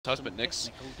but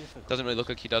Nyx doesn't really look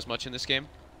like he does much in this game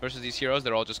versus these heroes.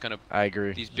 They're all just kind of I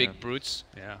agree. These big brutes.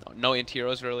 Yeah. No int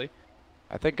heroes really.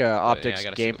 I think Optic's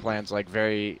game plan's like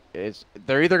they're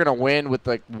either gonna win with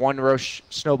like one Rosh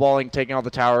snowballing, taking all the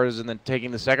towers, and then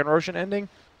taking the second Rosh and ending,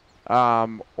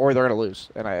 or they're gonna lose.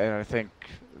 And I think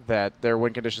that their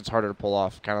win condition's harder to pull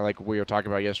off, kind of like we were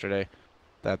talking about yesterday.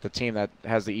 That the team that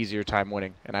has the easier time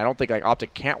winning, and I don't think like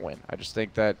Optic can't win. I just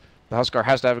think that the Huskar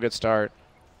has to have a good start,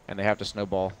 and they have to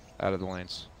snowball out of the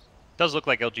lanes. Does look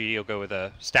like LGD will go with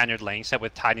a standard lane set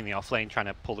with Tide in the off lane, trying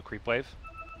to pull the creep wave.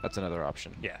 That's another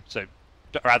option. Yeah, so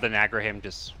rather than aggro him,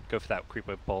 just go for that creep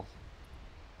wave pull.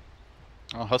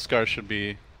 Well, Huskar should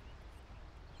be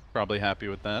probably happy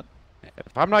with that.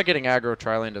 If I'm not getting aggro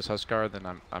tri-lane as Huskar,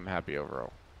 then I'm happy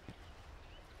overall.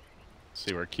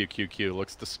 See where QQQ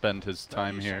looks to spend his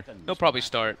time here. He'll probably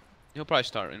start. He'll probably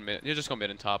start in mid. He'll just go mid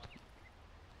and top.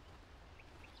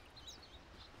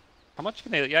 How much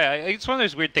can they? Yeah, it's one of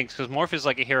those weird things because Morph is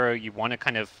like a hero you want to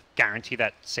kind of guarantee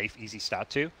that safe, easy start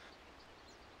to.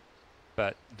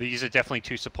 But these are definitely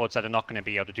two supports that are not going to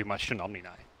be able to do much to Omni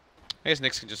Knight. I guess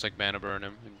Nyx can just like mana burn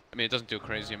him. I mean, it doesn't do a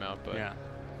crazy amount, but yeah.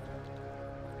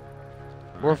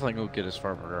 Morphling will get his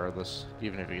farm regardless,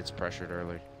 even if he gets pressured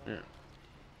early. Yeah.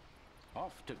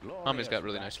 Omni's got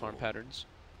really nice farm patterns.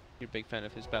 You're a big fan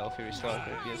of his Battle Fury style,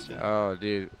 yes. Oh,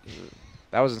 dude,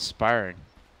 that was inspiring.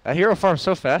 That hero farms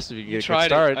so fast if you get a good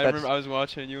start. I remember I was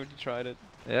watching you when you tried it.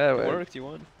 Yeah, it worked. You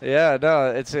won. Yeah,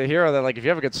 no, it's a hero that like if you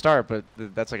have a good start, but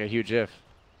that's like a huge if.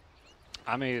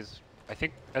 I mean, I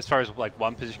think as far as like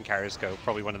one position carriers go,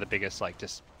 probably one of the biggest like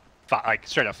just like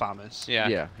straight up farmers. Yeah.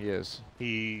 Yeah, he is.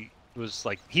 He was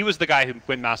the guy who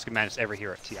went Mask and managed every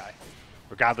hero at TI.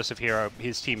 Regardless of hero,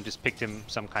 his team just picked him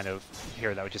some kind of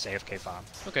hero that would just AFK farm.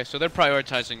 Okay, so they're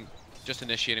prioritizing just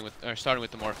initiating with, or starting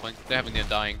with the Morphling. They're having the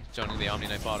Undying, zoning the Omni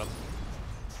Knight bottom.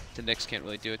 The Nyx can't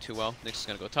really do it too well. Nyx is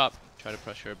going to go top, try to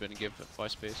pressure a bit and give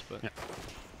wide space, but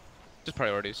just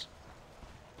priorities.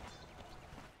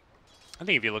 I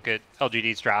think if you look at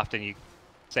LGD's draft and you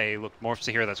say, look, Morph's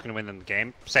a hero that's going to win in the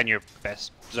game, send your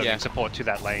best zoning support to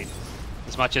that lane.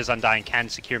 As much as Undying can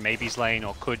secure Maybe's lane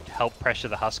or could help pressure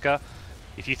the Huskar,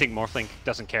 if you think Morphling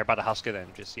doesn't care about a Huskar, then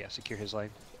just, secure his lane.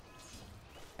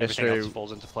 Everything else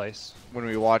falls into place. When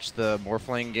we watched the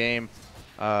Morphling game,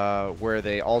 where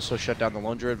they also shut down the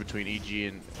Lone Druid between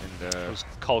EG and it was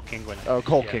Cole Kingwin. Oh,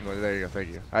 Cole Kingwin. There you go. Thank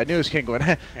you. I knew it was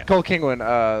Kingwin. Cole Kingwin.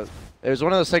 It was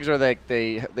one of those things where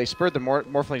they spurred the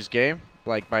Morphling's game,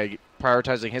 like by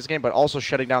prioritizing his game, but also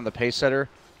shutting down the pace setter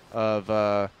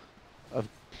of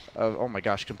oh my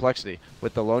gosh, complexity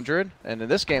with the Lone Druid. And in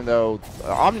this game, though,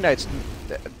 Omni Knight's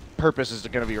purpose is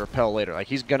going to be repel later. Like,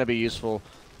 he's going to be useful.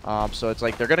 So it's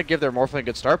like they're going to give their Morphling a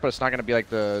good start, but it's not going to be like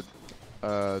the,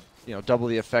 double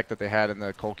the effect that they had in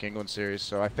the Cole Kingwin series.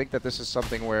 So I think that this is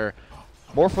something where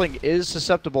Morphling is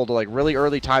susceptible to like really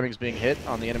early timings being hit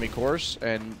on the enemy course,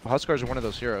 and Huskars are one of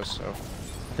those heroes. So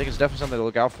I think it's definitely something to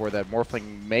look out for, that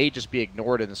Morphling may just be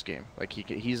ignored in this game. Like,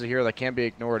 he's a hero that can be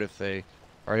ignored if they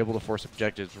are able to force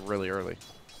objectives really early.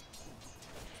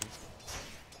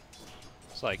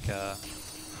 It's like,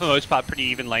 for the most part, pretty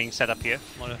even lane setup here.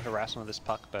 A lot of harassment with this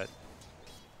puck, but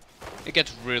it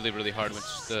gets really, really hard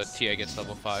once the TA gets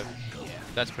level 5. Yeah.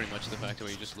 That's pretty much the factor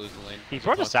where you just lose the lane. He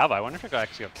brought a salve. I wonder if it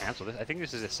actually got cancelled. I think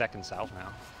this is his second salve now.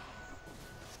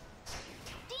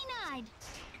 Denied.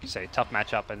 You can say tough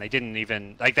matchup, and they didn't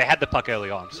even they had the puck early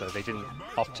on, so they didn't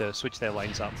opt to switch their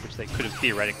lanes up, which they could have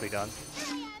theoretically done.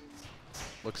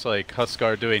 Looks like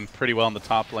Huskar doing pretty well in the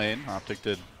top lane. Optic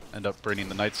did end up bringing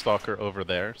the Night Stalker over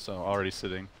there, so already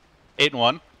sitting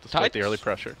 8-1 despite the early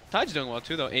pressure. Tide's doing well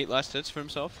too, though. 8 last hits for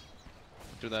himself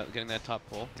after that, getting that top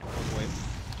pull.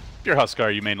 If you're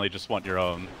Huskar, you mainly just want your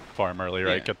own farm early,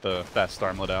 right? Get the fast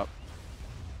armlet out.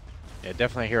 Yeah,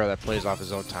 definitely a hero that plays off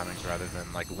his own timings rather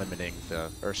than like limiting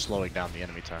or slowing down the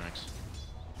enemy timings.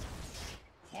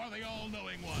 For the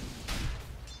all-knowing one.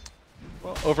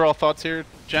 Well, overall thoughts here,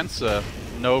 gents.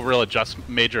 No real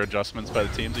major adjustments by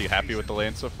the teams. Are you happy with the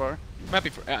lane so far? I'm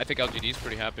happy I think LGD's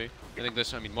pretty happy. I think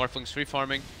Morphling's free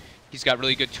farming. He's got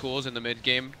really good tools in the mid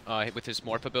game with his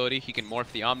morph ability. He can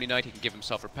morph the Omni Knight. He can give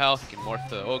himself repel. He can morph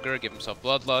the Ogre, give himself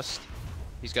Bloodlust.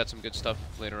 He's got some good stuff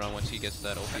later on once he gets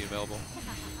that OP available.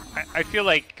 I feel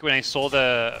like when I saw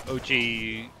the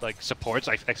OG supports,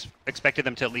 I expected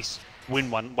them to at least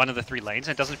win one of the 3 lanes.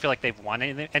 And it doesn't feel like they've won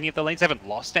any of the lanes. They haven't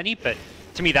lost any, but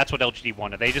to me that's what LGD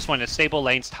wanted. They just wanted stable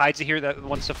lanes. Tide's a hero that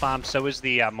wants to farm. So is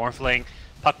the Morphling.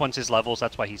 Puck wants his levels.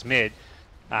 That's why he's mid.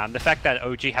 The fact that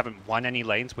OG haven't won any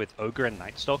lanes with Ogre and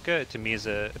Night Stalker to me is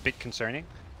a bit concerning.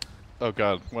 Oh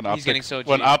god, when He's getting so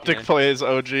when G, Optic yeah. plays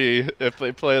OG, if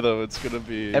they play them, it's gonna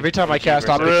be Every time I cast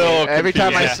real Optic,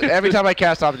 confusing. every time I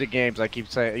cast Optic games, I keep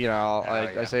saying, you know,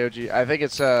 I say OG. I think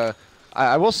it's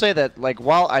I will say that like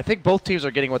while I think both teams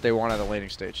are getting what they want at the laning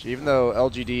stage, even though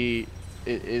LGD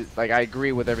is like I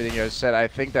agree with everything you guys said. I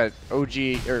think that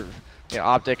OG or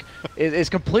Optic is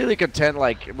completely content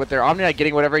like with their Omni Knight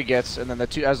getting whatever he gets, and then the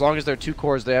two, as long as they're two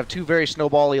cores, they have two very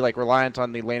snowbally like reliant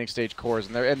on the laning stage cores,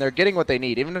 and they're getting what they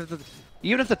need. Even if the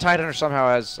Tidehunter somehow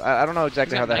has, I don't know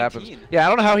exactly how that 19. happens. Yeah, I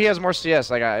don't know how he has more CS.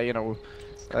 Like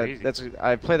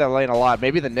I play that lane a lot.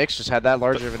 Maybe the Nyx just had that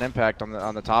larger of an impact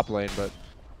on the top lane, but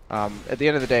at the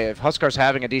end of the day, if Huskar's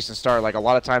having a decent start, like a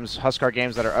lot of times Huskar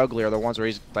games that are ugly are the ones where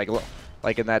he's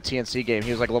like in that TNC game,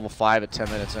 he was like level 5 at 10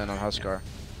 minutes in on Huskar.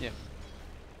 Yeah.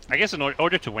 I guess in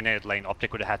order to win a lane,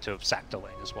 Optic would have had to have sacked a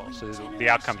lane as well. So the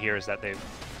outcome here is that they've,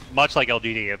 much like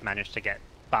LGD, have managed to get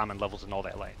farm and levels in all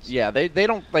their lanes. Yeah, they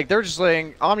don't like, they're just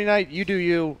saying Omni Knight, you do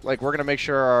you. Like we're gonna make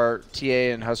sure our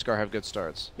TA and Huskar have good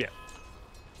starts. Yeah.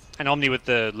 And Omni with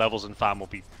the levels and farm will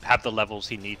have the levels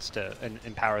he needs to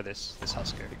empower this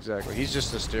Huskar. Exactly. He's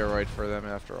just a steroid for them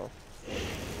after all.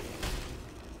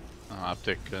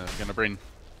 Optic gonna bring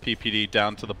PPD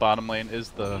down to the bottom lane. Is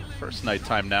the first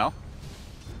nighttime now?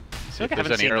 See if I there's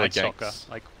haven't any seen early Night Stalker. ganks.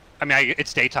 Like, I mean,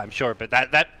 it's daytime, sure, but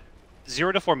that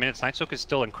 0 to 4 minutes Night Stalker is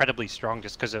still incredibly strong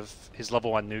just because of his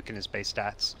level 1 nuke and his base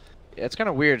stats. Yeah, it's kind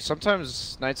of weird.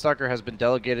 Sometimes Night Stalker has been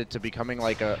delegated to becoming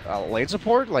like a lane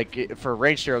support, like for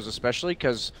ranged heroes especially,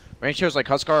 because ranged heroes like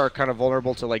Huskar are kind of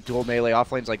vulnerable to like dual melee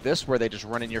off lanes like this, where they just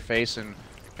run in your face and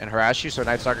harass you. So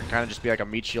Night Stalker can kind of just be like a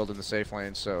meat shield in the safe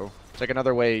lane. So it's like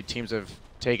another way teams have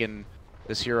taken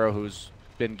this hero who's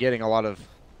been getting a lot of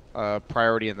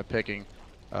priority in the picking.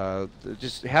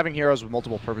 Just having heroes with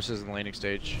multiple purposes in the laning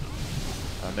stage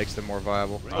makes them more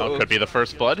viable. Oh, could be the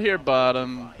first blood here,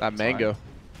 bottom. That Mango.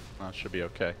 Oh, should be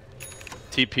okay.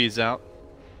 TP's out.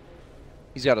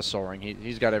 He's got a soul ring.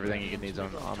 He's got everything he needs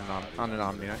on an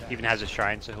Omni Knight. Even has a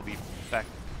shrine, so he'll be back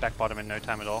bottom in no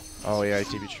time at all. Oh yeah,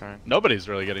 TP's trying. Nobody's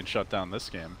really getting shut down this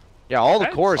game. Yeah, all the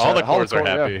Okay. cores. All the all cores are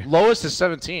happy. Yeah. Lowest is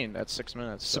 17 at 6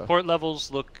 minutes. So. Support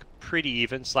levels look pretty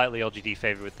even, slightly LGD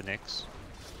favor with the Nyx.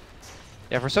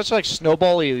 Yeah, for such like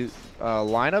snowbally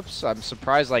lineups, I'm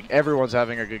surprised like everyone's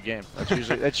having a good game.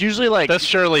 That's usually like. This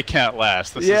surely can't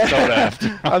last. This Yeah. is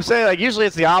Dota. I'm saying like usually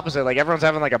it's the opposite. Like everyone's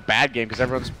having like a bad game because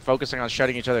everyone's focusing on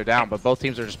shutting each other down, but both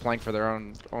teams are just playing for their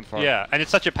own fun. Yeah, and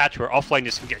it's such a patch where offlane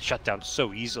just can get shut down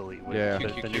so easily with Yeah. the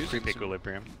QQQ's new creep in some-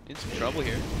 equilibrium. In some trouble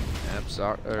here.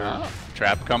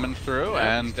 Trap coming through,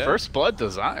 Yeah, and he's dead. first blood to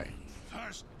Zai.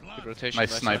 First blood. Good rotation.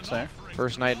 Nice by snipes Simon. there.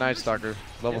 First Night Stalker,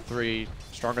 level 3,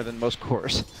 stronger than most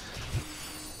cores.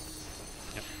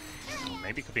 Well,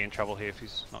 maybe could be in trouble here if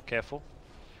he's not careful.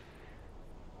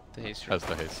 The haste. Has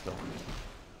the haste still.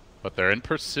 But they're in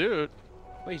pursuit.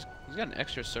 Wait, he's got an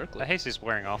extra circlet. The haste is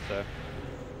wearing off though.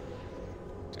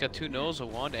 He's got 2 nulls, a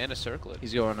wand, and a circlet.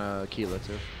 He's going Keela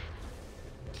too.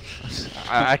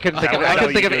 I couldn't think of, I I know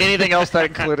couldn't think you of do. anything else that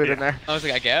included in there. I was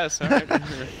like, I guess. All right.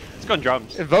 It's gone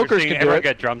drums. Invokers We're seeing can do everyone it.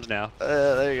 get drums now.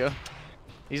 There you go.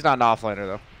 He's not an offlaner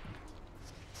though.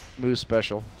 Move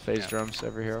special, phase Yeah. drums,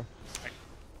 every hero.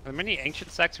 Are there many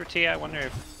ancient stacks for Tia? I wonder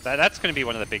if that's going to be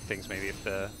one of the big things maybe if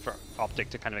for Optic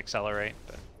to kind of accelerate.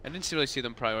 But I didn't really see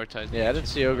them prioritize. Yeah, I didn't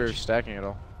see Ogre stacking at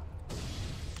all.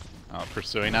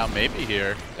 Pursuing out maybe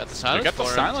here. Got the They silence. got the for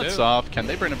him, silence too. off. Can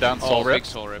they bring him down? Oh, Soul big Rip.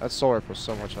 soul rip. That Soul Rip was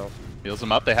so much health. Heals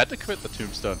him up. They had to quit the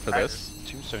tombstone for this.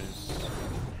 Tombstone is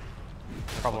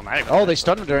problematic. Oh, they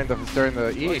stunned him during the Oh,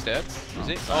 E. he's dead. Is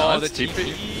it? Oh, Oh, the TP.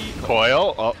 TP.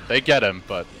 Coil. Oh, they get him,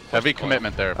 but heavy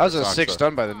commitment there. That was a for 6 Sansa.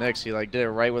 stun by the Nyx. He like did it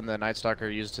right when the Night Stalker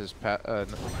used his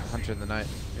Hunter in the Night.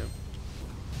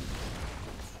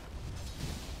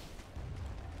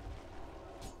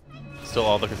 Still,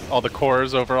 all the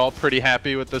cores overall pretty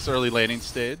happy with this early laning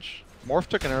stage. Morph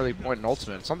took an early point in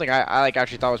Ultimate. Something I like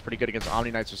actually thought was pretty good against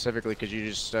Omni Knight specifically because you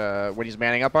just when he's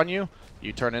manning up on you,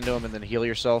 you turn into him and then heal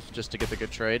yourself just to get the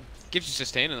good trade. Gives you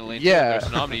sustain in the lane. Yeah. Too.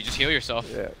 There's an Omni. You just heal yourself.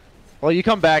 Yeah. Well, you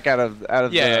come back out of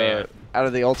Yeah.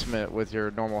 the Ultimate with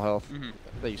your normal health Mhm.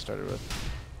 that you started with.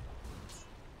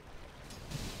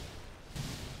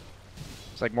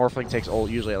 It's like Morphling takes ult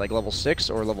usually at like level 6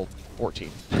 or level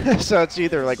 14. So it's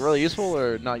either like really useful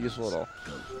or not useful at all.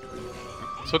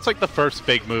 So it's like the first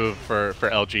big move for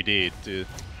LGD.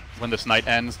 When this night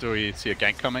ends, do we see a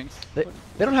gank coming? They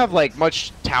don't have like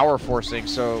much tower forcing,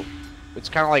 so it's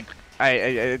kind of like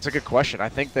it's a good question. I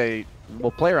think they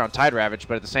will play around Tide Ravage,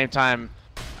 but at the same time,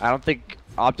 I don't think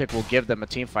Optic will give them a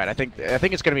team fight. I think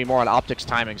it's going to be more on Optic's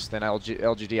timings than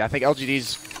LGD. I think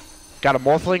LGD's got a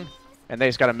Morphling and they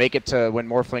just got to make it to when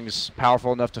Morphling's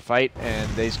powerful enough to fight, and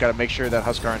they just got to make sure that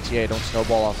Huskar and TA don't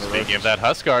snowball off the road. Speaking of that,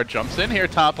 Huskar jumps in here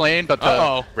top lane, but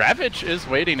the Ravage is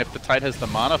waiting if the Tide has the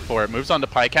mana for it. Moves on to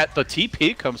Pycat. The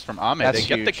TP comes from Ame. That's they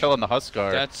get the huge. kill on the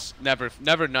Huskar. That's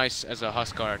never nice as a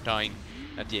Huskar dying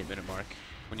at the 8-minute mark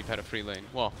when you've had a free lane.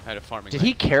 Well, had a farming Did lane.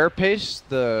 he carapace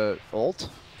the ult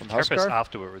from Carapace Huskar?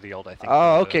 afterward with the ult, I think.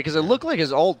 Oh, okay, because it looked like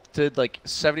his ult did like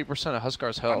 70% of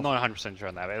Huskar's health. I'm not 100% sure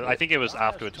on that. I think it was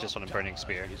afterwards, just on a burning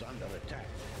spear.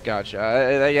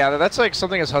 Gotcha. Yeah, that's like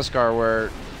something as Huskar where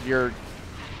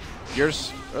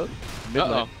yours mid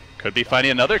lane. Could be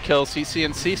finding another kill.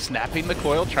 CCNC snapping the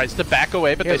coil, tries to back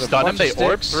away, but He they has a stun him. bunch They of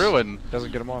orb sticks. through, and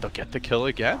Doesn't get him off. they'll get the kill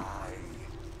again.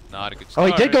 Not a good Oh,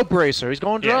 start. he did go Bracer. He's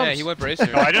going drums. Yeah, he went Bracer.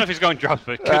 Oh, I don't know if he's going drums,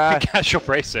 but it could be casual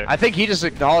bracer. I think he just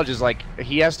acknowledges like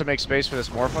he has to make space for this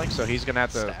Morphling, so he's gonna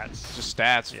have to Stats. just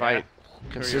stats fight.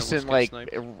 Consistent, almost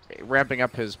like gets ramping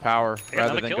up his power got rather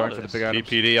another than kill going out for of the this. big items.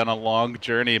 PPD on a long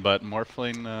journey, but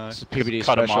Morphling It's a PPD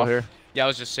cut him special off. here. Yeah, I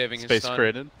was just saving his Space stun.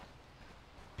 created.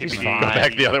 He's PPD. fine. Go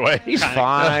back the other way. He's Kinda-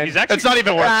 fine. He's actually, It's not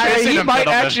even worth chasing he him, might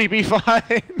gentlemen. actually be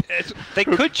fine. they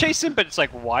could chase him, but it's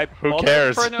like, why Who bother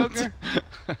cares? for an ogre?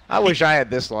 I wish I had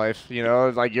this life. You know,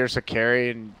 like you're a carry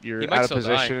and you're He might out of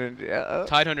still die. position. And, yeah.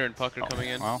 Tidehunter and Pucker coming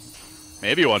in. Well,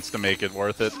 maybe he wants to make it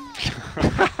worth it.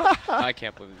 I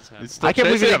can't believe this happened. He's still I can't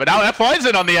believe chasing they- him, but now F1's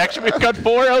in on the action. We've got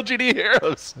 4 LGD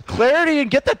heroes. Clarity and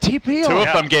get the TP Two on.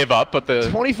 of them gave up, but the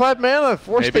 25 mana,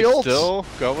 force maybe the ult. still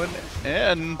going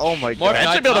in. Oh my More god.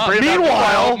 I should be able to bring Meanwhile-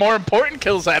 Meanwhile, more important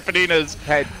kills happening as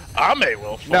Hey, Ame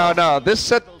will fall. no, this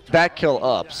set that kill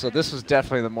up, so this was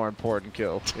definitely the more important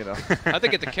kill. You know. How'd they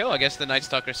get the kill? I guess the Night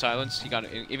Stalker silence. He got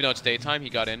in, even though it's daytime. He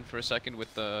got in for a second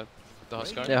with the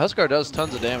Huskar. Yeah, Huskar does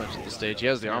tons of damage at this stage. He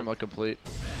has the armlet complete.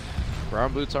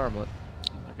 Brown boots armlet.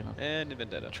 And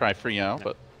Vendetta. Try free out,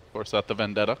 but force out the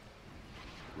Vendetta.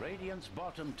 Radiant's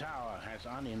bottom tower has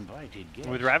uninvited guests.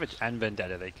 With Ravage and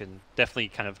Vendetta, they can definitely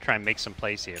kind of try and make some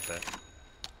plays here, but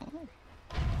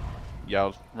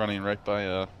Yao running right by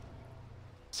a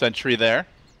sentry there.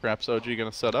 Perhaps OG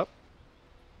gonna set up.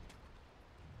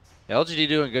 Yeah, LGD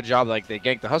doing a good job. Like they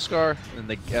gank the Huskar, and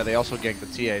they also gank the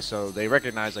TA. So they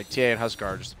recognize like TA and Huskar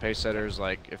are just the pace setters.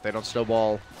 Like if they don't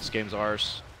snowball, this game's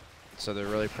ours. So they're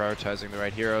really prioritizing the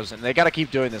right heroes, and they got to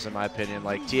keep doing this in my opinion.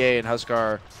 Like TA and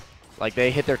Huskar, like they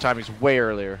hit their timings way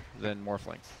earlier than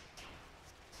Morphling.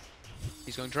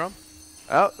 He's going drum.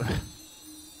 Oh,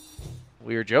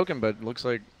 we were joking, but it looks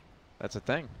like that's a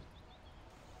thing.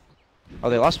 Oh,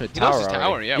 they lost mid He tower. lost his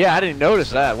tower, yeah. Yeah, I didn't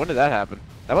notice that. When did that happen?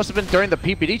 That must have been during the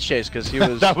PPD chase because he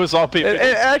was. That was all people. It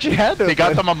actually had to. He have got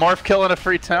been. them a morph kill and a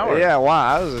free tower. Yeah,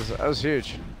 wow, that was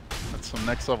huge. That's some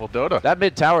next level Dota. That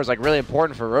mid tower is like really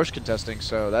important for Roche contesting,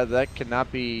 so that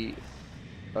cannot be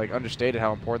like understated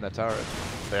how important that tower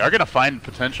is. They are gonna find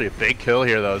potentially a big kill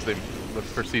here though as they look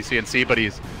for CCNC, but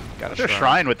he's Got a got a shrine.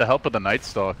 shrine with the help of the Night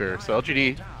Stalker. So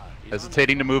LGD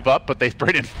hesitating to move up, but they've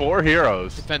brought in 4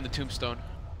 heroes. Defend the Tombstone.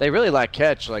 They really lack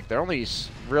catch. Like their only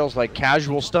real like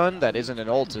casual stun that isn't an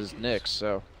ult is Nyx.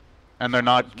 So And they're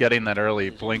not getting that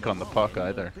early blink on the puck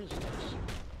either.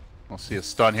 We'll see a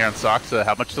stun here on Soxa.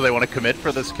 How much do they want to commit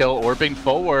for this kill? Orbing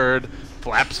forward,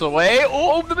 flaps away.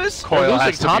 Oh, the miss! They're Coil losing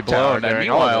has to be top tower blown. And during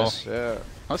all meanwhile, this. Yeah.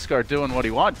 Huskar doing what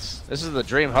he wants. This is the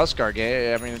dream Huskar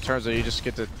game. I mean, in terms of you just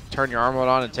get to turn your armlet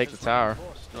on and take the tower.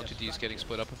 LGD is getting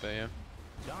split up a bit, yeah.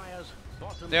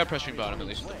 They are pressuring bottom at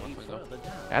least. Though.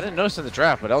 I didn't notice in the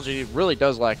draft, but LGD really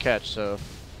does lack catch. So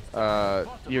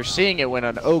you're seeing it when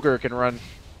an ogre can run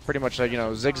pretty much like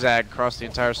zigzag across the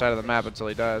entire side of the map until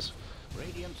he dies.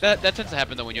 That tends to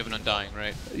happen though when you have an Undying,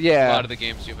 right? Yeah. A lot of the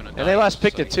games you have an Undying. And they last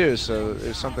picked so- it too, so it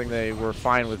was something they were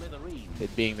fine with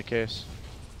it being the case.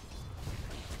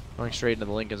 Going straight into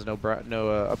the Lincolns, no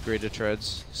upgraded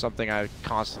treads. Something I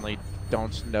constantly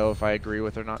don't know if I agree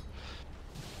with or not.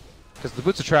 Because the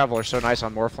Boots of Travel are so nice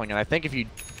on Morphling, and I think if you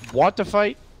want to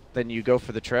fight, then you go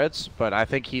for the treads. But I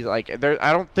think he's like,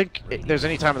 I don't think there's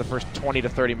any time in the first 20 to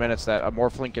 30 minutes that a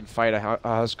Morphling can fight a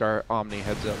Huskar Omni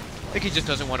heads up. I think he just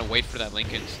doesn't want to wait for that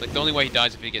Lincoln's. Like the only way he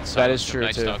dies if he gets That is silenced from true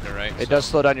Night too. Stalker, right? It does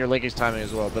slow down your Linkage timing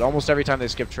as well, but almost every time they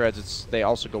skip treads, they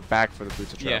also go back for the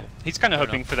Boots of Yeah. Travel. he's kind of Fair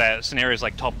hoping enough. for that scenarios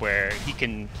like top where he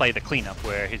can play the cleanup,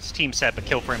 where his team set up a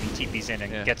kill for him, he TPs in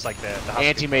and Yeah. gets like the Huskar.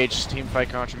 Anti-mage team fight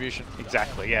contribution.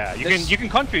 Exactly, yeah. This- You can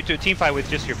contribute to a team fight with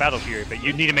just your battle fury, but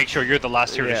you need to make sure you're the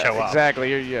last hero to show up.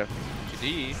 Exactly. Yeah.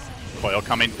 LGD. Coil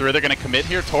coming through. They're going to commit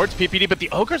here towards PPD, but the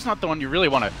Ogre's not the one you really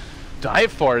want to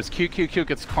dive for as QQQ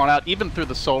gets caught out even through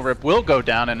the Soul Rip, will go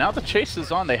down, and now the chase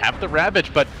is on. They have the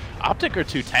Ravage, but Optic are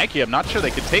too tanky. I'm not sure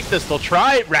they could take this. They'll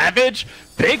try it. Ravage,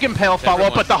 big Impale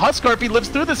follow-up, but the Huskar, if he lives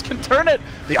through this, can turn it.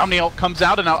 The Omni ult comes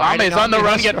out, and now Ame's on the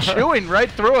run, yet chewing right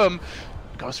through him.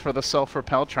 Goes for the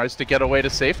self-repel, tries to get away to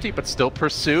safety, but still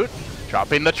pursuit.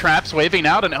 Dropping the traps, waving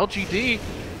out, and LGD,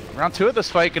 round 2 of this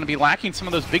fight, going to be lacking some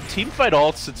of those big team fight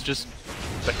ults. It's just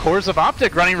the cores of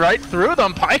Optic running right through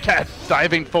them. Pycat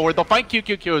diving forward. They'll fight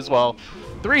QQQ as well.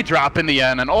 3 drop in the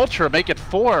end, and Ultra make it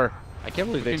 4. I can't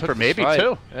believe they took for maybe fight.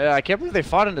 2. Yeah, I can't believe they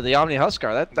fought into the Omni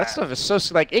Huskar. That stuff is so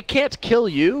like it can't kill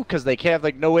you because they can't have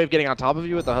like no way of getting on top of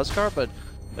you with the Huskar. But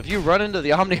if you run into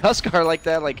the Omni Huskar like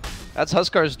that, like that's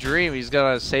Huskar's dream. He's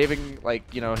got a saving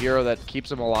hero that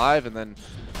keeps him alive, and then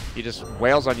he just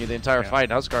wails on you the entire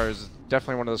fight. And Huskar is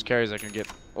definitely one of those carries that can get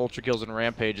ultra kills and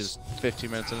rampages 15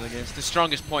 minutes into the game. It's the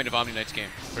strongest point of Omni Knight's game,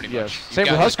 pretty much. Same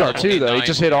with Huskar too, though. He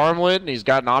just hit Armlet, and he's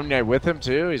got an Omni Knight with him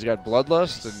too. He's got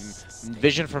Bloodlust and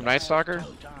Vision from Night Stalker.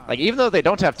 Like even though they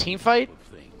don't have team fight,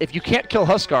 if you can't kill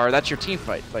Huskar, that's your team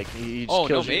fight. Like he just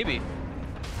kills you. Maybe.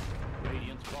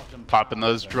 Popping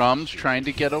those drums, trying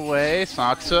to get away.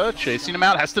 Saksa chasing him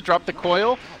out, has to drop the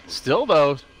coil. Still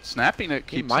though, snapping it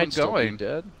keeps him going.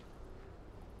 Dead.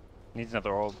 Needs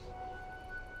another orb.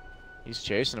 He's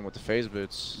chasing him with the phase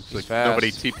boots. He's like fast.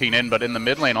 nobody TPing in, but in the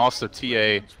mid lane also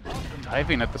TA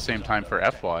diving at the same time for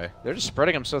FY. They're just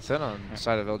spreading him so thin on the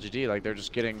side of LGD. Like they're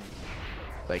just getting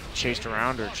like chased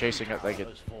around or chasing it. Like it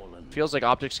feels like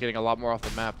Optic's getting a lot more off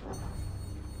the map.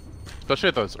 Especially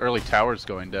with those early towers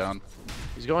going down.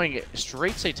 He's going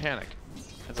straight Satanic.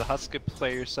 As a Huskar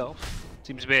player yourself,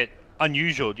 seems a bit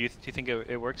unusual. Do you think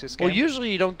it works this game? Well,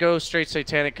 usually you don't go straight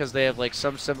Satanic because they have like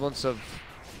some semblance of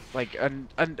like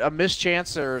a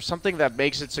mischance or something that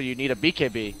makes it so you need a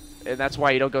BKB, and that's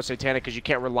why you don't go Satanic because you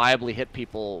can't reliably hit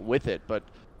people with it. But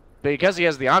because he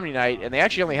has the Omni Knight, and they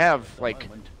actually only have like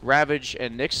Ravage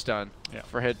and Nyx stun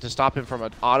for him to stop him from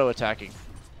auto attacking.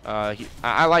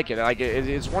 I like it.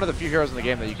 It's one of the few heroes in the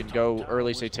game that you can go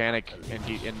early Satanic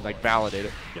and like validate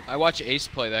it. I watch Ace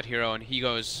play that hero, and he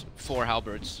goes 4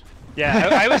 halberds. Yeah,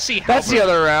 I would see. That's the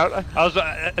other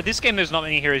route. This game, there's not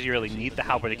many heroes you really need the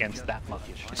halberd against that much.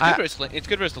 It's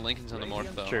good versus the Lincolns on the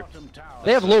morph, though. True.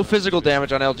 They have low physical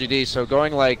damage on LGD, so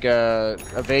going like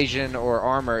evasion or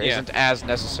armor isn't as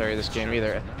necessary this game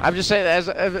either. I'm just saying,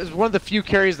 as one of the few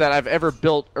carries that I've ever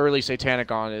built early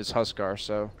Satanic on is Huskar,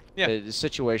 so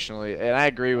situationally, and I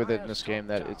agree with it in this game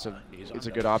that it's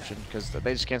a good option because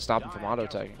they just can't stop him from auto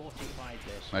attacking.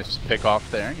 Nice pick off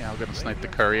there. Yeah, we're gonna snipe the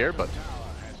courier, but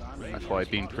FY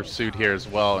being pursued here as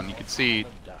well, and you can see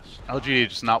LGD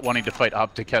just not wanting to fight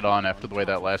Optic head on after the way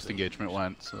that last engagement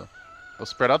went. So they'll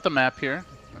spread out the map here.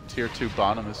 Tier 2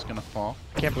 bottom is gonna fall.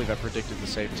 I can't believe I predicted the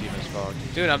same team as Fog.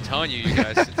 Dude, I'm telling you,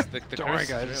 guys, it's the Don't worry,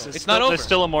 guys. It's not over. There's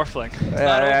still a Morphling.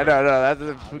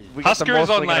 No. Huskar is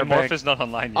online. Morph is not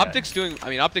online yet. Optic's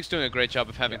doing a great job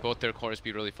of having both their cores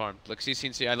be really farmed. Like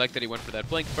CCNC, I like that he went for that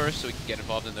blink first, so he can get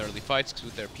involved in the early fights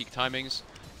with their peak timings.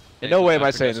 In no way am I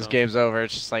saying this game's over.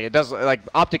 It's just like it does. Like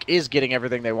Optic is getting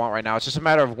everything they want right now. It's just a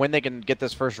matter of when they can get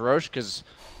this first Roche, because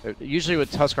usually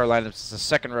with Huskar lineups, it's the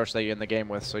second Roche that you end the game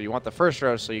with. So you want the first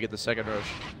Roche, so you get the second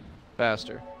Roche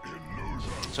faster.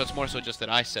 So it's more so just that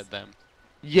I said them.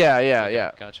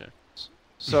 Yeah. Gotcha.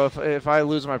 So if I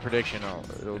lose my prediction,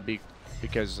 it'll be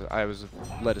because I was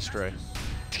led astray.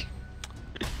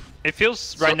 It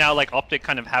feels right now like Optic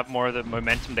kind of have more of the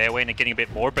momentum their way and are getting a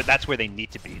bit more, but that's where they need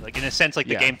to be. Like in a sense, like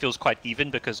the game feels quite even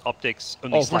because Optic's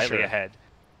only slightly ahead.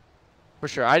 For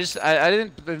sure. I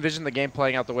didn't envision the game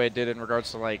playing out the way it did in regards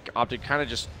to like Optic kind of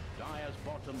just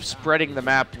spreading the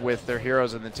map with their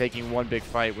heroes and then taking one big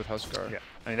fight with Huskar. Yeah.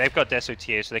 I mean, they've got Deso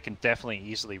TA, so they can definitely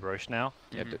easily Roche now.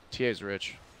 Yeah, TA's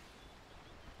rich.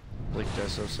 Blink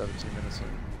Deso 17 minutes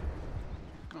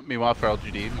in. Meanwhile, for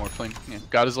LGD, Morphling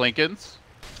got his Lincolns.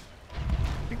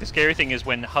 I think the scary thing is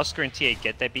when Huskar and TA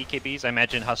get their BKBs, I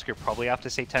imagine Huskar probably after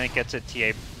Satanic gets it,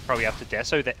 TA probably after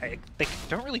Deso. They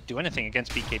don't really do anything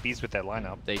against BKBs with their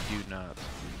lineup. They do not.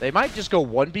 They might just go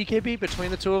one BKB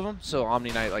between the two of them, so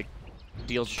Omni Knight like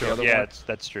deals with the other one. Yeah,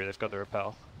 that's true. They've got the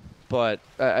repel. But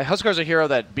Huskar's a hero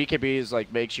that BKB is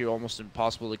like makes you almost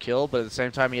impossible to kill, but at the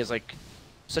same time he has like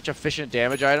such efficient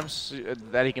damage items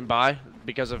that he can buy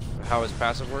because of how his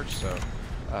passive works. So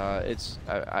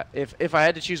if I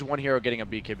had to choose one hero getting a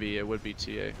BKB, it would be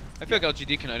TA. I feel like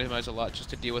LGD can itemize a lot just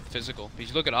to deal with physical.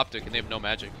 Because you look at Optic and they have no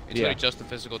magic. It's really just the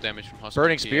physical damage from Huskar.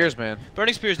 Burning Spears, man.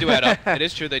 Burning Spears do add up. It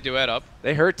is true, they do add up.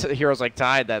 They hurt heroes like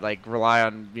Tide that like rely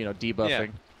on debuffing. Yeah.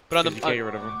 But on you can't get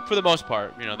rid of them. for the most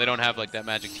part, they don't have like that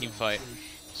magic team fight.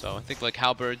 So I think like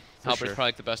Halberd is sure. probably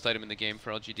like the best item in the game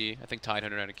for LGD. I think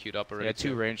Tidehunter had it queued up already. Yeah,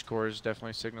 2 range cores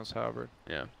definitely signals Halberd.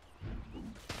 Yeah.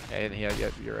 And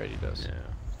you're right, he does. Yeah.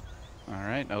 All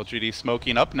right, LGD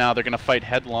smoking up now. They're going to fight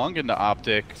headlong into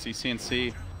Optic.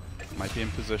 CCNC might be in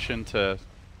position to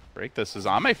break this as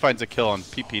Ame finds a kill on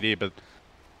PPD, but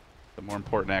the more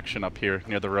important action up here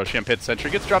near the Roshan pit. Sentry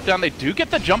gets dropped down. They do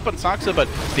get the jump on Soxa, but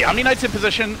the Omni Knight's in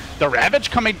position. The Ravage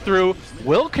coming through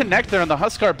will connect there on the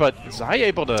Huskar, but Zai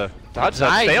able to dodge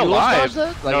that, stay alive.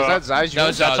 Like, No, is that Zai's No,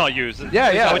 Yules? that's not used.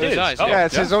 Yeah, yeah, Oh, it is. Zai's. Oh, Yeah,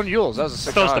 it's yeah. his own Yules. That was a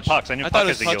sick So is the dodge. Pucks. I knew I thought Puck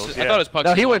it is was the Pucks. Yules. I thought it was Pucks.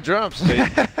 No, he went drums.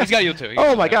 He's got you too.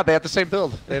 Oh my god, they have the same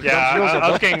build. They have Yeah, drums, Yules, I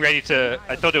and was getting ready to.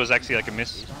 I thought it was actually like a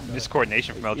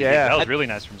miscoordination from LGD. Yeah. That was really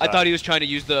nice from Zai. I thought he was trying to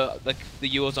use the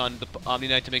Yules on the Omni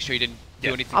Knight to make sure he didn't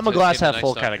do anything. I'm a to glass save the half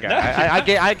full Night kind of Stalker.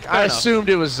 guy. I enough. assumed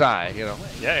it was Zai, you know.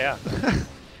 Yeah, yeah.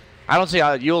 I don't see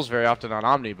Yules very often on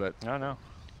Omni, but No, no.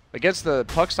 against the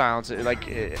Puck silence,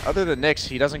 other than Nyx,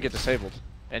 he doesn't get disabled.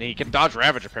 And he can dodge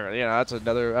Ravage, apparently. You know, that's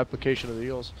another application of the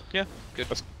Yules. Yeah, good.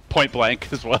 That's point blank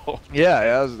as well.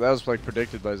 Yeah, that was like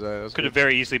predicted by Zai. That was Could have good.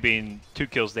 very easily been 2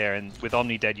 kills there, and with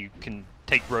Omni dead, you can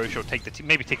take Roche or take the team.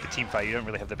 Maybe take the team fight. You don't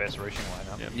really have the best Roshing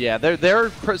lineup. Yeah. Yeah,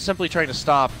 they're simply trying to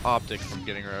stop Optic from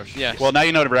getting Roche. Yeah. Well, now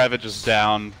you know the Ravage is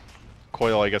down.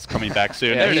 Coil, I guess, coming back soon.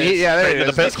 Yeah, There it is. yeah, there Straight it to the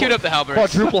is. pit. Let's queue up the halberd.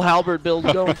 Quadruple halberd build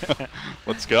going.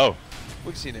 Let's go.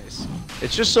 Wixie Nace.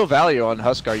 It's just so value on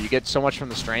Huskar. You get so much from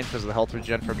the strength because of the health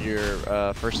regen from your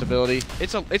first ability.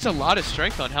 It's a lot of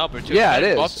strength on halberd too. Yeah, it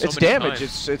It's buffed is. so It's many damage.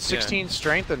 times. It's 16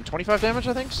 strength and 25 damage,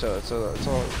 I think. So it's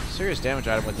a serious damage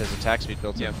item with his attack speed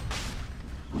built in. Yeah.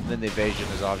 And then the evasion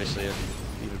is obviously an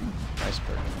even nice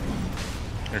perk.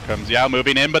 Here comes Yao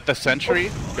moving in, but the Sentry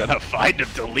gonna find him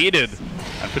deleted.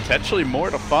 And potentially more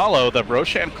to follow. The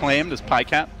Roshan claimed as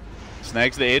Pycat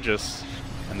snags the Aegis.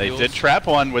 And they Yules. did trap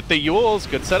one with the Yules.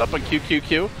 Good setup on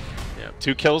QQQ. Yeah.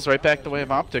 2 kills right back the way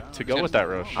of Optic to go with that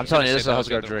Rosh. I'm telling you, this is a Say that was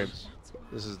Huskar the dream. ones.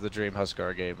 This is the dream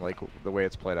Huskar game, like the way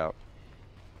it's played out.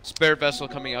 Spare Vessel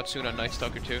coming out soon on Night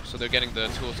Stalker too, so they're getting the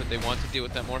tools that they want to deal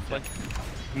with that Morphling.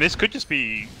 And this could just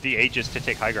be the Aegis to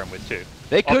take high ground with too.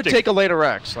 They could Optic- take a later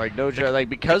Rex, like no joke. Like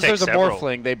because take there's a several.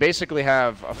 Morphling, they basically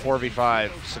have a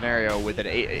 4v5 scenario with an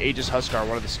Aegis Huskar,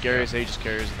 one of the scariest Aegis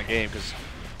carriers in the game, because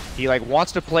he like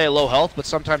wants to play at low health, but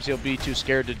sometimes he'll be too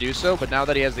scared to do so. But now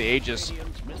that he has the Aegis,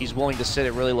 he's willing to sit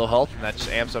at really low health, and that just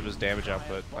amps up his damage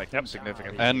output like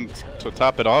significantly. And to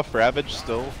top it off, Ravage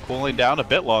still cooling down a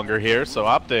bit longer here, so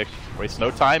Optic wastes no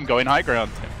time going high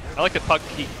ground. I like the Puck.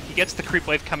 He gets the creep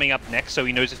wave coming up next, so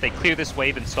he knows if they clear this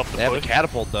wave and stop the They have a push.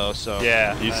 catapult though, so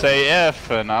Yeah. You say if,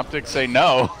 and Optic say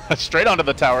no. Straight onto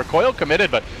the tower. Coil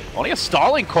committed, but only a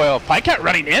stalling Coil. Pycat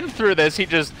running in through this. He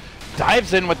just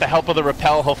dives in with the help of the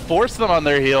repel. He'll force them on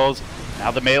their heels.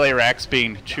 Now the melee racks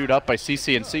being chewed up by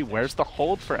CCNC. Where's the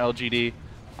hold for LGD?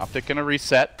 Optic gonna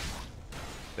reset.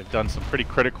 They've done some pretty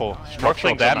critical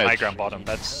structural Morphling's on the high damage. ground bottom.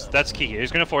 That's key.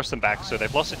 He's going to force them back, so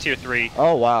they've lost a tier 3.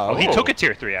 Oh wow. Oh, he took a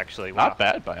tier 3 actually. Wow. Not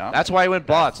bad by Optic. That's why he went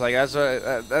bots. Like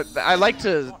I like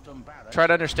to try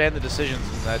to understand the decisions,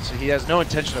 and that's he has no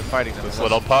intention of fighting them. This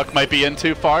little Puck might be in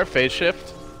too far. Phase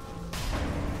shift.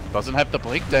 Doesn't have the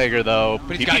Blink Dagger though.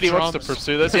 But he's got PPD wants to drums.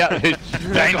 pursue this. Yeah, he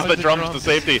bangs the drums to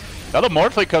safety. Now the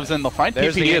Morphling comes in. They'll find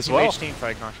There's PPD the as well. team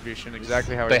fight contribution,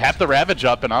 exactly how They it have is. the Ravage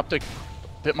up, and Optic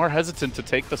a bit more hesitant to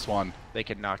take this one. They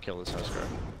cannot kill this Huskar.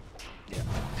 Yeah.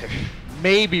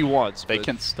 Maybe once. They but-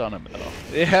 can stun him though.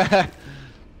 Yeah.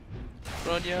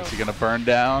 Run, yo. Is he gonna burn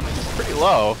down? He's pretty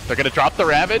low. They're gonna drop the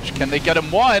Ravage. Can they get him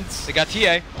once? They got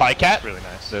TA. Pycat. Really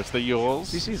nice. There's the Yules.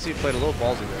 CCC played a little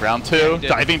ballsy there. Round 2, Yeah, he did.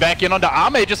 diving back in onto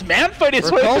Ame, just man fight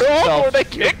his way Repels through. himself. Or they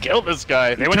can't kill this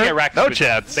guy. They want to get Raxi. No with-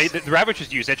 chance. The Ravage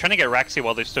was used. They're trying to get Raxi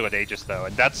while they're still at Aegis though,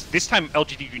 and that's this time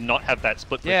LGD do not have that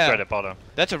split Yeah. thread at bottom.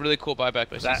 That's a really cool buyback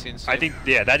by That, CCNC. I think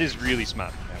that is really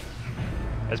smart.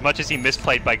 As much as he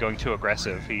misplayed by going too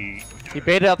aggressive, he He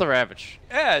baited out the Ravage.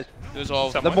 Yeah, it was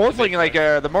all. Some- The Somewhat.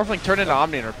 Morphling, the Morphling turned into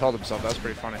Omni and repelled himself. That was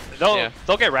pretty funny.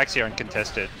 they'll get Raxi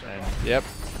uncontested. And Yep.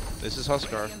 This is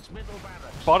Huskar.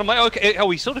 bottom lane. Okay. Oh,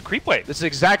 he still the creep wave. This is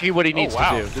exactly what he needs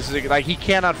wow. to do. This is like he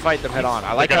cannot fight them head on.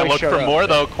 I like They're how gonna he look showed for up. more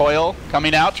though. Coil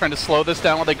coming out, trying to slow this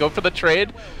down while they go for the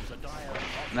trade.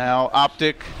 Now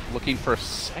Optic looking for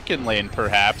second lane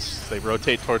perhaps. They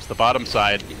rotate towards the bottom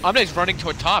side. Omni's running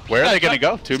toward top. Where are He's they got-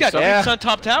 gonna go? He's got Tombstone? Dukes on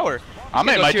top tower. Ame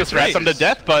He's gonna might go just tier rat them to 3.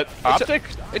 death, but Optic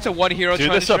It's a one hero do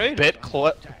trying this to a trade.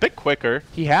 bit quicker.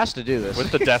 He has to do this.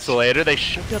 With the Desolator, they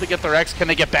should be able to get the Rex. Can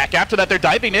they get back after that? They're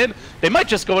diving in. They might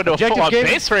just go into a Objective full-on game.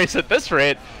 base race at this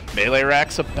rate. Melee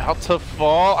Rack's about to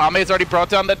fall. Ame's already brought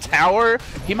down the tower.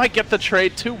 He might get the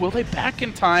trade too. Will they back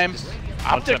in time?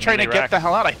 Optic trying to get the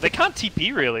hell out. I They think can't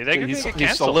TP really. They're gonna he's get a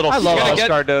canceled. little I love Gotta get-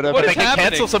 Huskar Dota, what but They is can happening?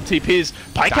 cancel some TPs.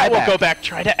 Pycat Die will back. go back,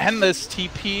 try to end this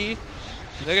TP.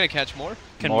 They're gonna catch more.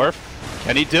 Morph.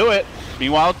 Can he do it?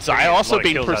 Meanwhile, Zai a also lot of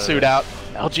being kills out of pursued this. out.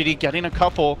 LGD getting a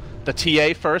couple. The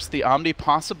TA first, the Omni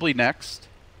possibly next.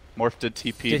 Morph did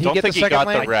TP. Did he Don't get think the he got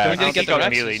second the lane? Rex. He didn't get the Rexes.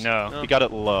 melee, no. He got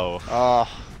it low. Oh,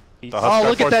 The oh Huskar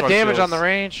look at force that one damage kills. on the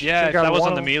range. Yeah, Should've got that was one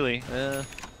on the of melee. them.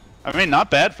 I mean, not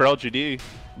bad for LGD.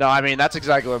 No, I mean, that's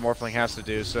exactly what Morphling has to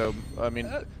do. So, I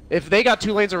mean, if they got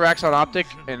 2 lanes of Rax on Optic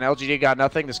and LGD got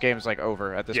nothing, this game is like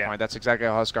over at this point. That's exactly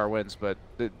how Huskar wins. But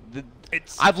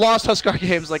I've lost Huskar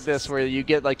games like this where you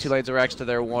get like 2 lanes of Rax to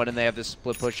their 1 and they have this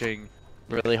split pushing,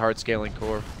 really hard scaling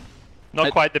core.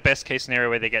 Not quite the best case scenario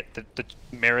where they get the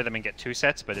mirror them and get 2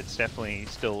 sets, but it's definitely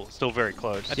still very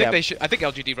close. I think they should. I think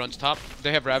LGD runs top.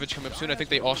 They have Ravage coming up soon. I think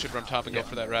they all should run top and go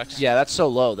for that Rex. Yeah, that's so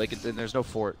low. They could, and there's no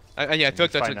fort. Yeah, I feel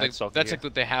like that's like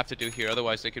what they have to do here.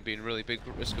 Otherwise, they could be in really big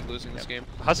risk of losing this game.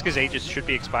 Huskar's Aegis should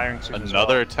be expiring soon.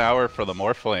 Another tower for the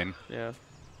Morphling. Yeah.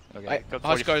 Okay. Got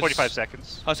 45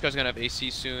 seconds. Huskar's gonna have AC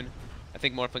soon. I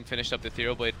think Morphling finished up the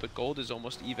Ethereal Blade, but gold is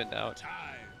almost evened out.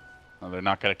 No, they're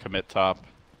not going to commit top.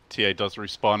 TA does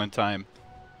respawn in time.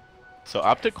 So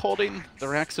Optic holding the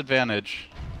Rax advantage.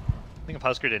 I think if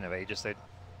Huskar didn't have Aegis, they'd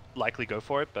likely go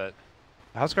for it, but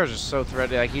Huskar's just so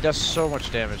threatening. Like, he does so much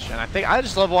damage, and I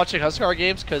just love watching Huskar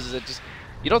games because it just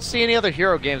you don't see any other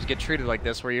hero games get treated like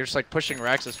this, where you're just like pushing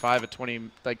Rax's 5 at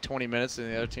 20 minutes, and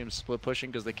the other team's split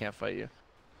pushing because they can't fight you.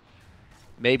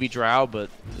 Maybe Drow, but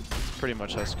it's pretty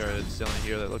much Huskar. It's the only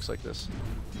hero that looks like this.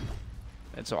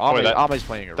 And so Ami's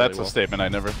playing it really That's well. a statement I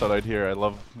never thought I'd hear. I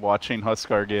love watching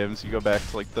Huskar games. You go back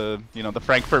to like the the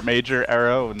Frankfurt Major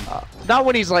era, and not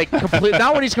when he's like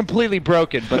not when he's completely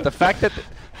broken, but the fact that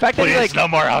he, like, no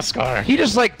more Huskar. he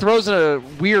just like throws a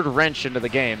weird wrench into the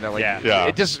game that like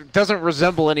it just doesn't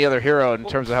resemble any other hero in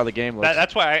terms of how the game looks.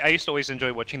 That's why I used to always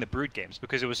enjoy watching the Brood games,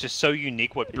 because it was just so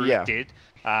unique what Brood did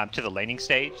to the laning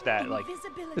stage that like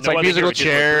it's like musical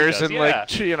chairs and like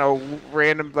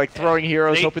random like throwing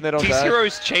heroes hoping they don't these die. These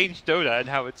heroes changed Dota and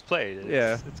how it's played.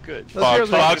 It's good.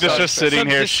 Fog is just sitting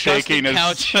here shaking his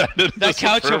couch. That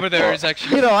couch over there is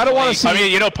actually. I don't want to see. I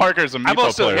mean, Parker's a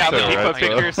Meepo player. I'm a too, Meepo right?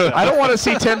 picker. So. I don't want to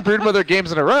see 10 Broodmother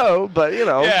games in a row, but we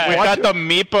got the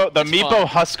Meepo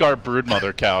Huskar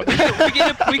Broodmother couch.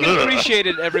 we can appreciate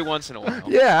it every once in a while.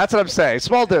 Yeah, that's what I'm saying.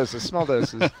 Small doses, small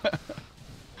doses.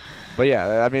 But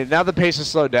yeah, I mean, now the pace is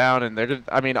slowed down,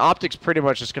 and Optic's pretty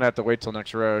much just gonna have to wait till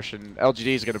next Roche, and LGD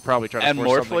is gonna probably try to. And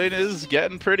force Morphling is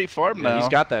getting pretty farmed now. He's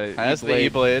got that. Has the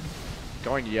E-Blade.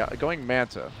 Going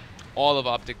Manta. All of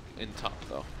Optic in top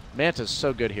though. Manta's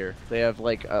so good here. They have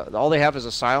like all they have is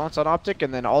a silence on Optic,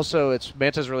 and then also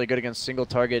Manta's really good against single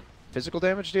target physical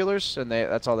damage dealers, and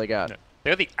that's all they got. No.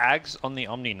 They're the Ags on the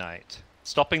Omni Knight,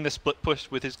 stopping the split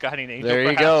push with his Guardian Angel. There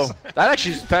you go. That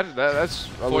actually that's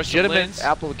a legitimate lanes.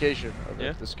 application of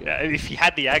this game. Yeah, if he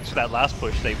had the Ags for that last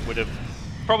push, they would have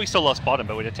probably still lost bottom,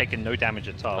 but would have taken no damage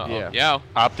at top. Yeah.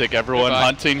 Optic, everyone Goodbye.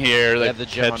 hunting here. They have the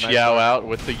gem catch on Yao nice out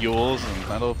with the Yules, and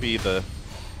that'll be the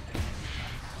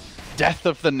death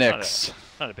of the Nyx.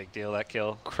 Not a big deal, that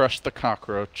kill. Crush the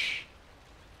cockroach.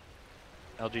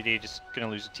 LGD just going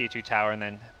to lose a tier 2 tower and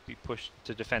then be pushed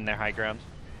to defend their high ground.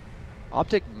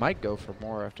 Optic might go for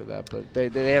more after that, but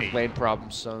they have lane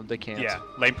problems, so they can't. Yeah,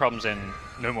 lane problems and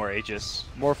no more Aegis.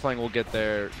 Morphling will get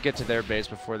to their base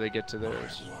before they get to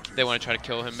theirs. They want to try to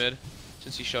kill him mid,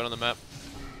 since he's showed on the map.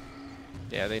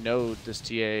 Yeah, they know this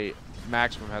TA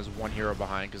maximum has 1 hero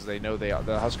behind, because they know the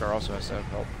Huskar also has to have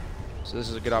help. So this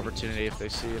is a good opportunity if they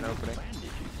see an opening.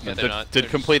 Yeah, did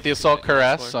complete the Assault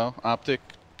Cuirass, so Optic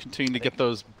continue to get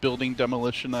those building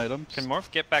demolition items. Can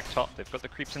Morph get back top? They've got the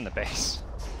creeps in the base.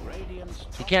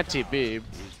 He can't TP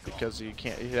because he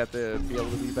can't. He'd have to be able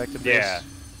to be back to base. Yeah.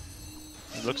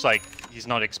 It looks like he's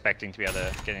not expecting to be able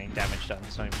to get any damage done.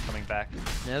 He's not even coming back.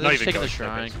 Yeah, Not they're just even taking the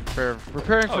going to their shrine.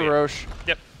 Preparing for Roche.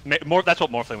 Yep. That's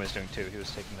what Morphling was doing too. He was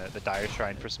taking the Dire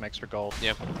Shrine for some extra gold.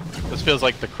 Yep. This feels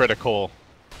like the critical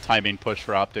timing push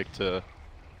for Optic to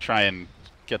try and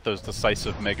get those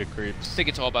decisive mega I creeps. think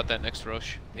it's all about that next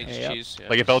Roche. HGs. Yeah.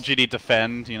 Like if LGD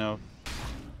defend,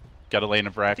 got a lane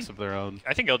of Rax of their own.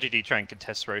 I think LGD try and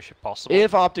contest Roche if possible.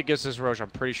 If Optic gets this Roche, I'm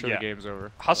pretty sure the game's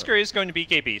over. Huskar is going to be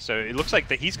KB, so it looks like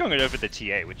that he's going over the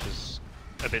TA, which is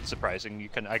a bit surprising.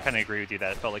 I kind of agree with you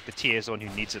that it felt like the TA is the one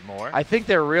who needs it more. I think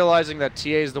they're realizing that TA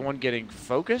is the one getting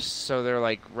focused, so they're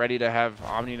like ready to have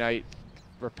Omni Knight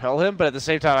repel him. But at the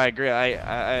same time, I agree.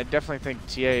 I definitely think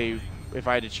TA, if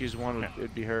I had to choose one,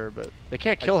 it'd be her. But they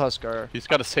can't kill Huskar. He's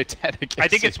got a satanic. I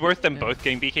think it's worth them both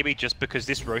getting BKB just because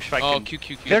this Roche fight can...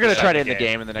 QQ. They're going to try to end the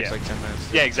game in the next like 10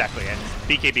 minutes. Yeah, exactly. And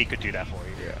BKB could do that for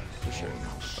you. Yeah, for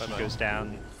sure. He goes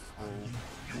down.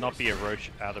 Will not be a Roche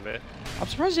out of it. I'm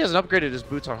surprised he hasn't upgraded his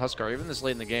boots on Huskar even this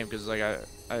late in the game, because like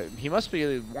he must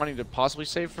be wanting to possibly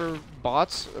save for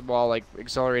bots while like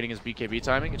accelerating his BKB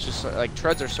timing. It's just like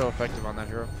treads are so effective on that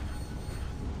hero.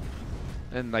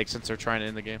 And like since they're trying to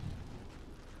end the game.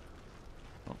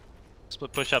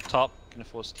 Split push up top, gonna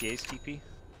force TA's TP.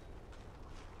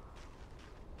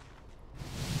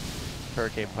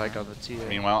 Hurricane Pike on the TA.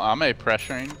 Meanwhile, Ame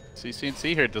pressuring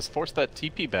CCNC here. Does force that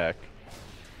TP back.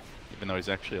 Even though he's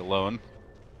actually alone.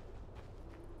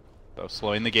 Though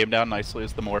slowing the game down nicely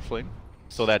is the Morphling.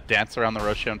 So that dance around the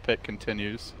Roshan pit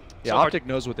continues. Yeah, So Optic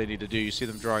knows what they need to do. You see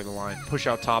them drawing the line. Push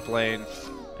out top lane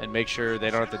and make sure they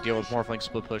don't have to deal with Morphling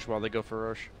split push while they go for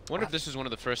Rosh. I wonder if this is one of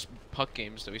the first puck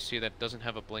games that we see that doesn't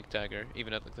have a blink dagger,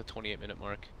 even at like the 28-minute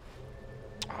mark.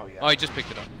 Oh yeah. Oh, he just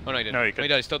picked it up. Oh no, he didn't. No, he Oh,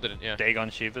 could. he still didn't. Yeah. Dagon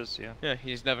Shivas, yeah. Yeah,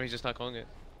 he's just not calling it.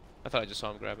 I thought I just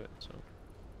saw him grab it. So.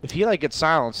 If he like gets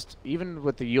silenced, even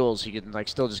with the Yules, he can like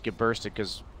still just get bursted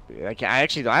because like, I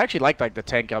actually like the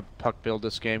tank up puck build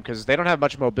this game because they don't have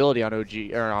much mobility on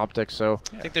OG or Optic. So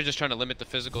I think they're just trying to limit the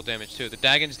physical damage too. The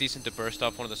Dagon's decent to burst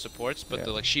off one of the supports, but Yeah.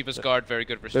 the like Shiva's guard very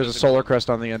good versus. there's a physical. Solar Crest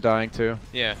on the Undying too.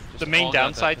 Yeah. The just main calling out that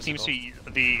downside seems to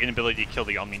physical. be the inability to kill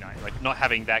the Omni Knight, like not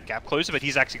having that gap closer, but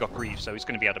he's actually got Greaves, so he's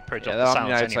going to be able to purge Yeah, off that the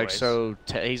Omni silence Knight's like anyways.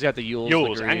 so. He's got the Yules,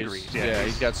 Yules the and Greaves. Greaves, yeah.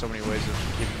 He's got so many ways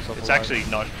of keeping himself It's alive. actually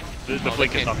not... The Oh,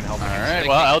 blink they is not going to help. All against right, it.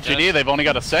 well, can't LGD, just- they've only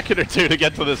got a second or two to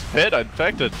get to this pit. In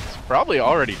fact, it's probably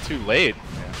already too late.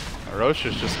 Rosh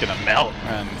is just going to melt,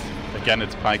 and again,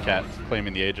 it's Pycat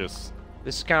claiming the Aegis.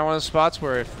 This is kind of one of the spots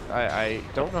where if I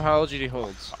don't know how LGD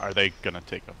holds. Are they going to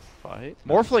take a fight?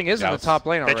 Morphling is in the top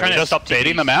lane They're already. trying to Just stop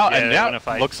baiting TPs. them out, Yeah, and they yeah, wanna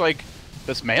fight. looks like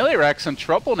this melee rack's in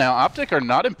trouble now. Optic are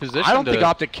not in position I don't to... think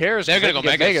Optic cares. They're 'cause gonna they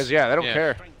go can get Megas. Yeah, they don't Yeah.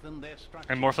 care. Strengthen their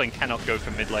structure. And Morphling cannot go for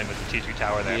mid lane with the T2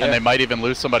 tower there. Yeah. And they might even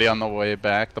lose somebody on the way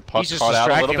back. The puck He's just caught out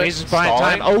a distracting little him. bit. He's just buying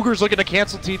stalling. time. Ogre's looking to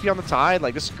cancel TP on the Tide.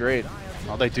 Like, this is great.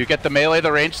 Well, they do get the melee,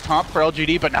 the range top for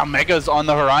LGD, but now Mega's on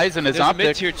the horizon as There's a mid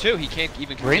Optic tier too. He can't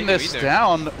even bring continue this either.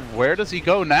 down. Where does he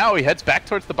go now? He heads back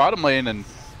towards the bottom lane and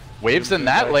waves in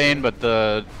that lane, but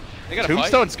the They gotta fight.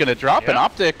 Tombstone's going to drop, and Yeah.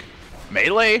 Optic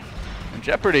melee in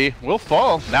jeopardy will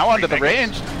fall. Now onto the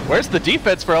range. Where's the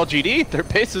defense for LGD? Their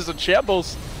base is in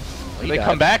shambles. They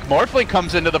come back. Morphling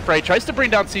comes into the fray, tries to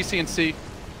bring down CCNC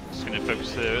Just going to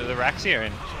focus the racks here.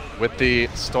 And with the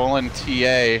stolen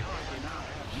TA.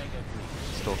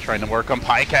 Still trying to work on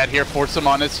Pycat here, force him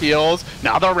on his heels.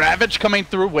 Now the Ravage coming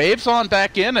through, waves on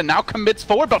back in, and now commits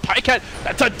forward. But Pycat,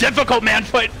 that's a difficult man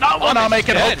fight. Not one Ame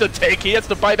can hope to take. He has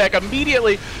to buy back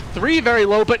immediately. 3 very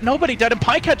low, but nobody dead. And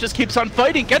Pycat just keeps on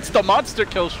fighting, gets the monster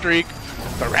kill streak.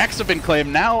 The racks have been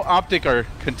claimed. Now Optic are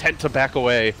content to back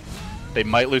away. They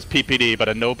might lose PPD, but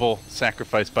a noble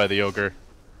sacrifice by the Ogre.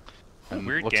 And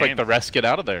Weird looks game. like the rest get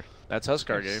out of there. That's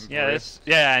Huskar game.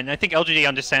 yeah, and I think LGD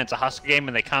understands it's a Husker game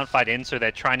and they can't fight in, so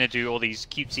they're trying to do all these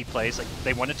cutesy plays. Like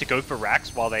they wanted to go for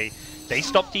racks while they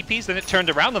stopped TPs, then it turned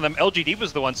around on them. LGD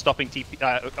was the one stopping TP.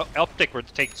 Optic were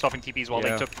stopping TPs while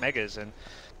Yeah. they took Megas, and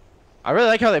I really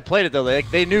like how they played it though.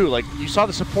 They knew, like, you saw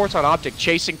the supports on Optic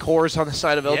chasing cores on the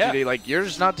side of LGD. Yeah. Like, you're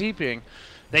just not TPing.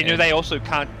 they knew they also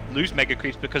can't lose Mega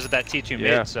Creeps because of that tier 2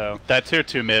 Yeah. mid. So That tier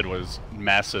 2 mid was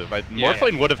massive. Yeah.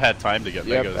 Morphling would have had time to get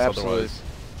Yep, Megas absolutely. otherwise.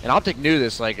 And Optic knew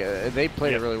this. Like, they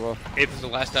played it Yep. really well. This is the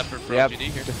last effort for Yep. LGD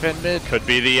here. Defend mid. Could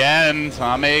be the end.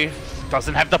 Ame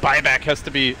doesn't have the buyback, has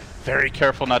to be very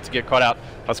careful not to get caught out.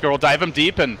 Husker will dive him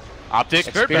deep, and Optic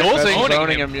Spirit losing, Fest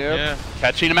owning him, yep. Yeah.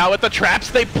 catching him out with the traps.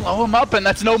 They blow him up, and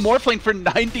that's no Morphling for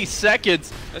 90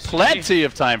 seconds. That's Plenty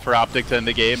of time for Optic to end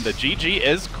the game. The GG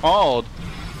is called.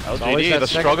 always LGD, that the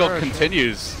second struggle rush.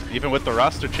 continues, even with the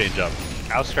roster change-up.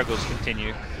 our struggles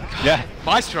continue. Yeah.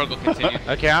 My struggle continued.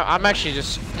 Okay, I'm actually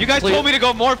just. You guys told me to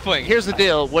go Morphling. Here's the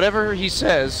deal. Whatever he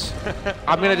says,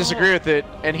 I'm going to disagree with it.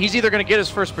 And he's either going to get his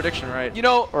first prediction right, You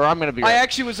know, or I'm going to be I right.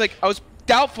 actually was like, I was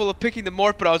doubtful of picking the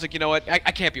Morph, but I was like, you know what? I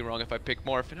can't be wrong if I pick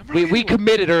Morph. And I'm We right.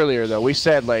 committed earlier, though. We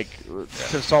said, like,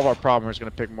 to solve our problem, we're just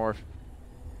going to pick Morph.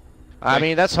 I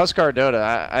mean, that's Huskar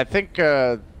Dota. I think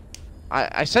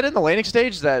I said in the laning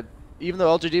stage that even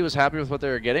though LGD was happy with what they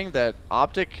were getting, that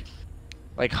Optic,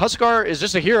 like, Huskar is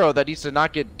just a hero that needs to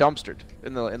not get dumpstered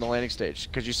in the laning stage.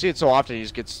 Because you see it so often, he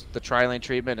just gets the tri-lane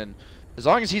treatment, and as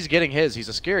long as he's getting his, he's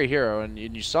a scary hero. And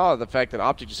you saw the fact that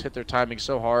Optic just hit their timing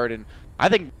so hard, and I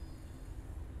think